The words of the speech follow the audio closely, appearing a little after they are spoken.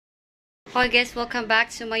Hi guys, welcome back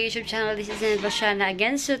to my YouTube channel. This is Bashana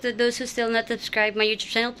again. So to those who still not subscribe my YouTube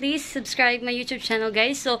channel, please subscribe my YouTube channel,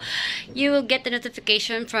 guys, so you will get the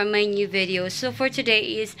notification from my new videos. So for today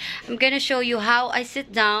is I'm gonna show you how I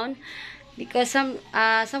sit down, because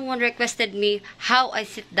someone requested me how I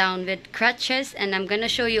sit down with crutches, and I'm gonna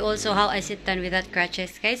show you also how I sit down without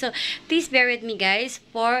crutches, guys. So please bear with me, guys,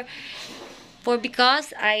 because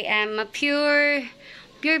I am a pure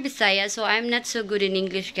Bisaya, so I'm not so good in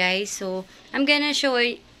English, guys. So I'm gonna show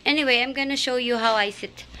you anyway. I'm gonna show you how I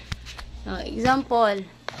sit. Example,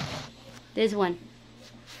 this one.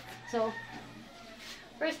 So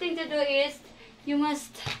first thing to do is you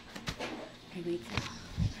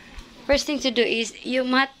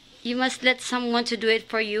must let someone to do it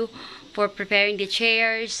for you, for preparing the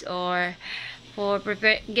chairs, or for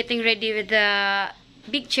getting ready with the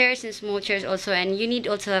big chairs and small chairs also. And you need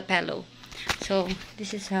also a pillow. So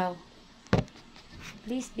this is how.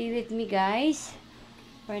 Please be with me, guys,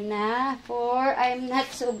 for I'm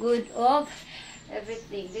not so good of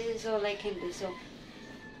everything. This is all I can do. So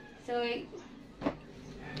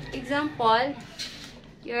example,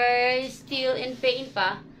 you're still in pain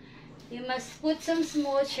pa. You must put some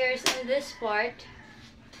small chairs on this part,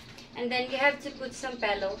 and then you have to put some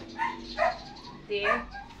pillow there.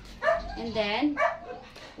 And then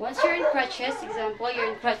once you're in crutches, example,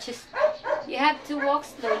 you're in crutches, you have to walk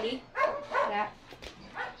slowly, like that.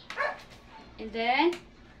 And then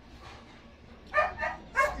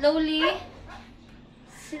slowly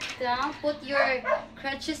sit down, put your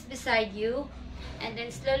crutches beside you, and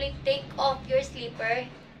then slowly take off your slipper,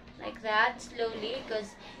 like that, slowly,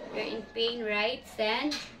 because you're in pain, right?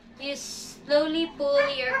 Then you slowly pull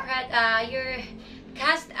your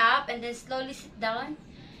cast up, and then slowly sit down,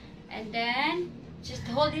 and then just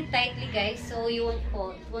hold it tightly, guys, so you won't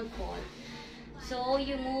fall. It won't fall. So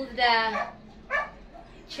you move the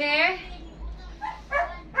chair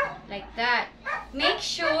like that. Make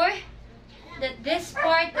sure that this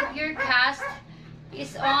part of your cast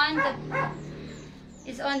is on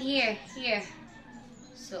here.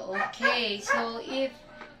 So okay. So if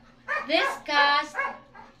this cast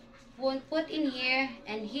won't put in here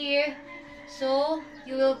and here, so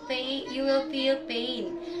you will feel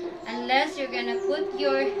pain unless you're gonna put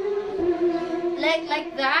your leg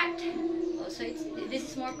like that. Oh, so this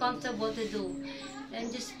is more comfortable to do.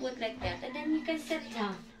 Then just put like that, and then you can sit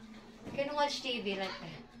down. You can watch TV like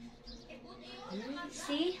that.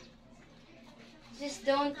 See? Just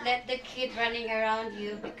don't let the kid running around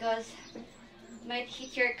you, because it might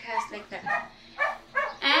hit your cast like that.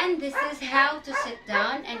 And this is how to sit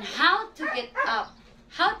down and how to get up.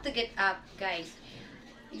 How to get up, guys.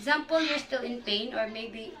 Example, you're still in pain, or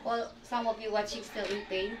maybe some of you watching still in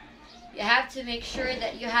pain. You have to make sure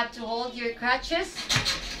that you have to hold your crutches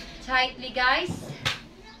tightly, guys,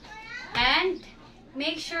 and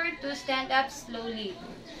make sure to stand up slowly.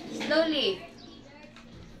 Slowly.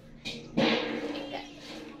 Like that.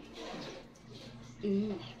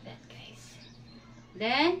 Like that, guys.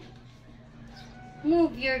 Then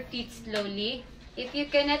move your feet slowly. If you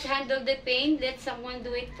cannot handle the pain, let someone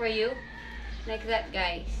do it for you. Like that,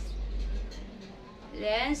 guys.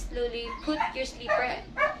 Then slowly put your slipper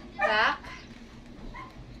back.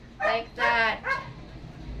 Like that.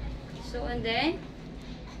 So, and then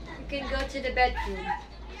you can go to the bedroom.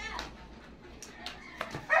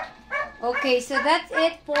 Okay, so that's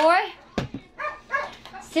it for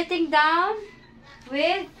sitting down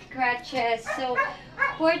with crutches. So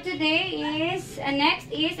for today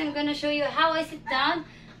next is I'm gonna show you how I sit down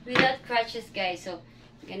without crutches, guys. So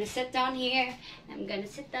I'm gonna sit down here. I'm gonna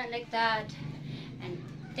sit down like that, and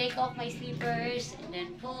take off my slippers, and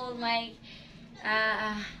then pull my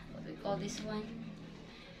what we call this one,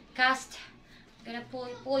 cast. I'm gonna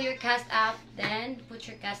pull your cast up, then put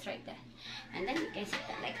your cast right there, and then you can sit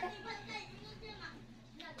down like that,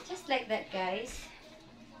 just like that, guys.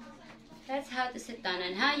 That's how to sit down,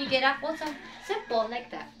 and how you get up also simple,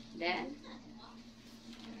 like that. Then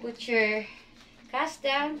put your cast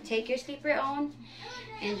down, take your slipper on,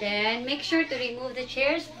 and then make sure to remove the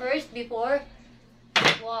chairs first before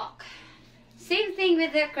you walk. Same thing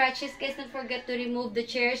with the crutches, guys. Don't forget to remove the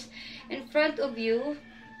chairs in front of you,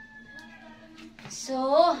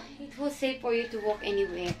 so it will safe for you to walk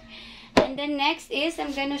anywhere. And then next is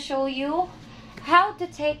I'm gonna show you how to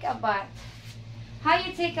take a bath. How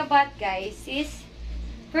you take a bath, guys, is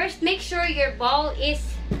first make sure your ball is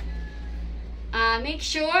make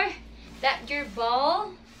sure that your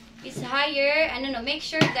ball is higher. Make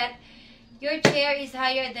sure that your chair is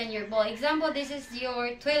higher than your ball. Example, this is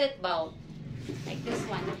your toilet bowl, like this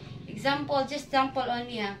one. Example, just sample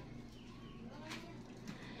only,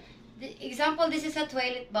 example, this is a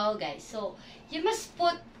toilet bowl, guys. So you must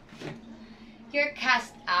put your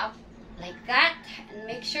cast up like that, and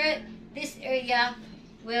make sure this area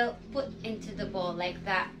will put into the bowl like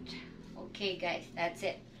that. Okay, guys, that's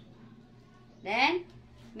it. Then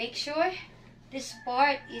make sure this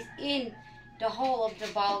part is in the hole of the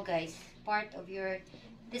bowl, guys. Part of your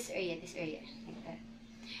this area like that.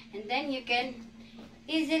 And then you can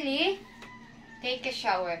easily take a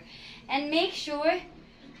shower. And make sure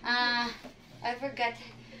I forgot,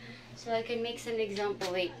 so I can make some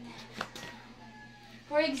example. Wait.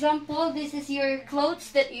 For example, this is your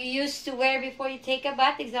clothes that you used to wear before you take a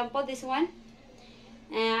bath. Example, this one.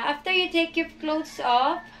 After you take your clothes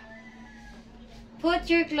off, put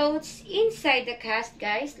your clothes inside the cast,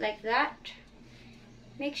 guys, like that.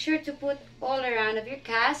 Make sure to put all around of your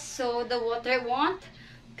cast so the water won't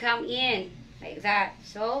come in, like that.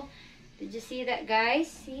 So, did you see that,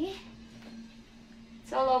 guys? See?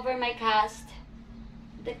 It's all over my cast.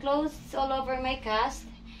 The clothes is all over my cast.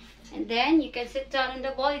 And then you can sit down in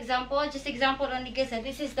the ball. Example, just example only, guys.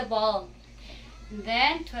 This is the ball. And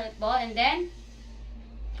then toilet ball, and then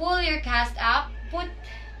pull your cast up, put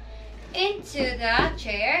into the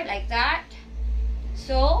chair like that.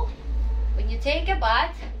 So when you take a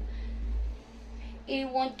bath, it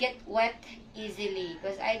won't get wet easily,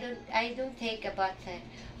 because I don't take a bath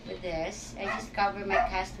with this. I just cover my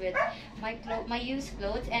cast with my used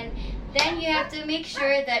clothes. And then you have to make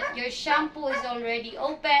sure that your shampoo is already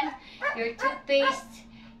open, your toothpaste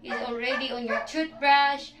is already on your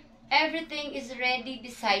toothbrush, everything is ready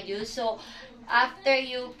beside you. So after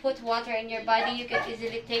you put water in your body, you can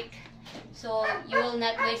easily take, so you will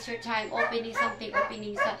not waste your time opening something.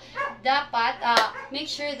 Dapat make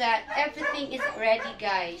sure that everything is ready,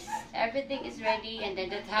 guys. Everything is ready, and then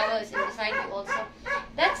the towel is inside you also.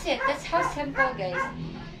 That's it. That's how simple, guys.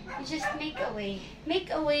 You just make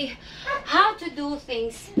a way how to do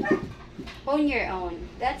things on your own.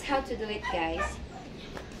 That's how to do it, guys.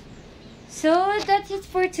 So that's it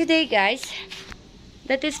for today, guys.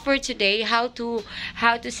 That is for today. How to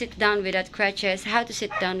sit down without crutches, how to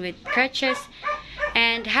sit down with crutches,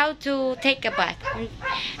 and how to take a bath. And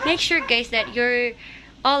make sure, guys, that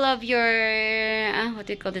all of your what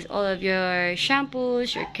do you call this? All of your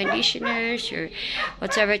shampoos, your conditioners, your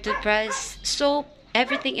whatever, toothbrush, soap,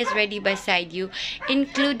 everything is ready beside you,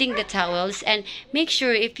 including the towels. And make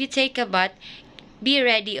sure if you take a bath, be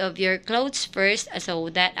ready of your clothes first, so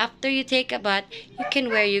that after you take a bath, you can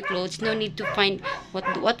wear your clothes. No need to find what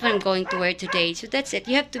I'm going to wear today. So that's it.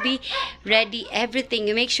 You have to be ready. Everything.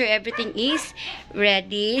 You make sure everything is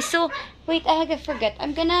ready. So wait, I forgot.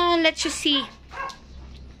 I'm gonna let you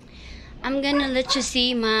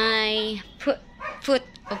see my foot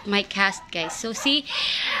of my cast, guys. So see,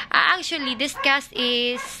 actually this cast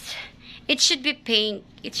it should be pink.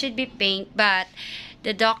 But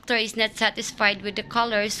the doctor is not satisfied with the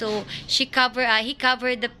color, so he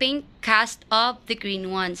covered the pink cast of the green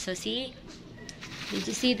one. So see, did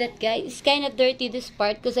you see that, guys? It's kind of dirty, this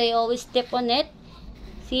part, because I always step on it.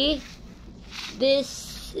 See,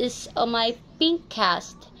 this is my pink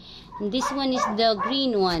cast, and this one is the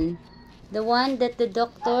green one, the one that the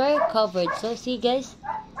doctor covered. So see, guys,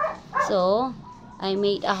 so I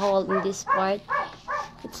made a hole in this part.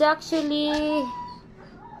 It's actually,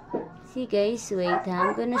 see, guys, wait,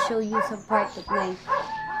 I'm gonna show you some part of mine.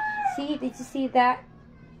 See, did you see that?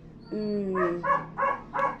 Did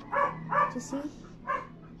you see?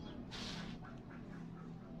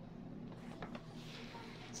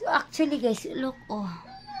 So actually, guys, look,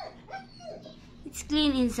 it's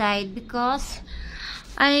clean inside because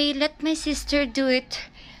I let my sister do it.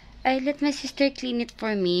 I let my sister clean it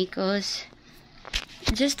for me, because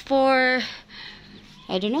just for,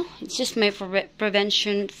 I don't know, it's just my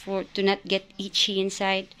prevention to not get itchy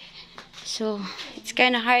inside. So it's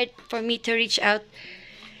kind of hard for me to reach out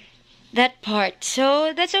that part.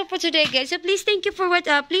 So that's all for today, guys. So please, thank you for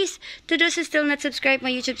please, to those who still not subscribe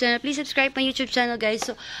my YouTube channel, please subscribe my YouTube channel, guys.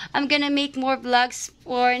 So I'm gonna make more vlogs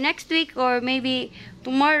for next week or maybe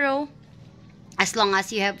tomorrow, as long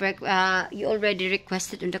as you have you already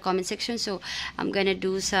requested in the comment section. So I'm gonna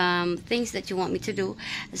do some things that you want me to do,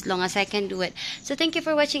 as long as I can do it. So thank you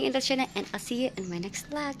for watching in the channel, and I'll see you in my next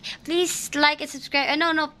vlog. Please like and subscribe.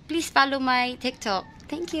 No, please follow my TikTok.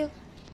 Thank you.